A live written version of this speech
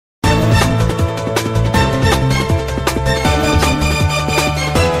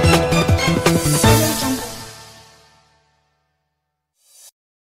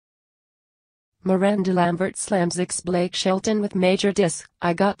Miranda Lambert slams Blake Shelton with major diss,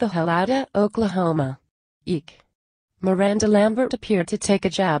 "I got the hell outta Oklahoma." Eek. Miranda Lambert appeared to take a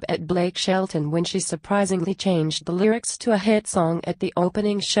jab at Blake Shelton when she surprisingly changed the lyrics to a hit song at the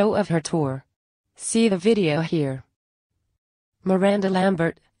opening show of her tour. See the video here. Miranda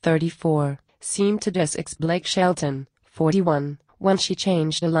Lambert, 34, seemed to diss Blake Shelton, 41, when she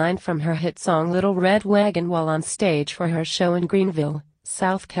changed a line from her hit song Little Red Wagon while on stage for her show in Greenville,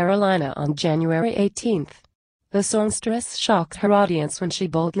 South Carolina on January 18. The songstress shocked her audience when she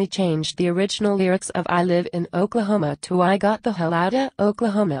boldly changed the original lyrics of "I live in Oklahoma" to "I got the hell outta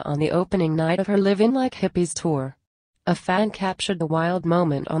Oklahoma" on the opening night of her Livin' Like Hippies tour. A fan captured the wild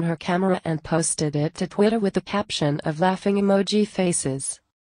moment on her camera and posted it to Twitter with the caption of laughing emoji faces.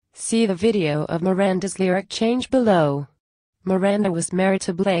 See the video of Miranda's lyric change below. Miranda was married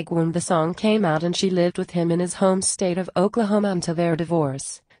to Blake when the song came out, and she lived with him in his home state of Oklahoma until their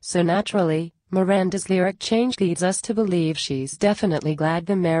divorce, so naturally, Miranda's lyric change leads us to believe she's definitely glad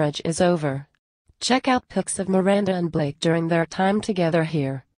the marriage is over. Check out pics of Miranda and Blake during their time together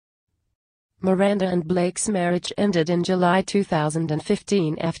here. Miranda and Blake's marriage ended in July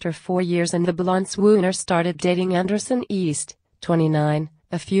 2015 after 4 years, and the blonde swooner started dating Anderson East, 29,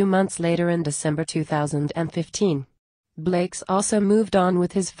 a few months later in December 2015. Blake's also moved on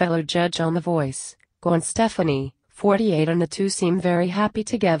with his fellow judge on The Voice, Gwen Stefani, 48, and the two seem very happy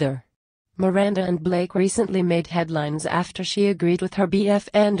together. Miranda and Blake recently made headlines after she agreed with her BF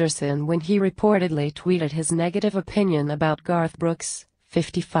Anderson when he reportedly tweeted his negative opinion about Garth Brooks,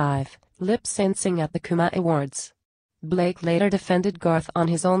 55, lip-syncing at the Kuma Awards. Blake later defended Garth on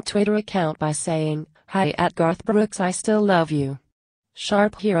his own Twitter account by saying, "Hi at Garth Brooks, I still love you.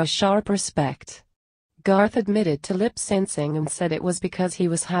 Sharp hero, sharp respect." Garth admitted to lip-syncing and said it was because he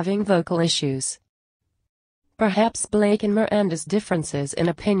was having vocal issues. Perhaps Blake and Miranda's differences in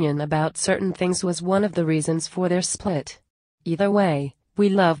opinion about certain things was one of the reasons for their split. Either way, we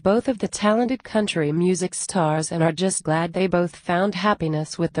love both of the talented country music stars and are just glad they both found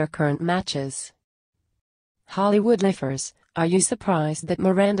happiness with their current matches. Hollywood Lifers, are you surprised that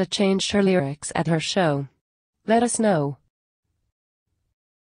Miranda changed her lyrics at her show? Let us know.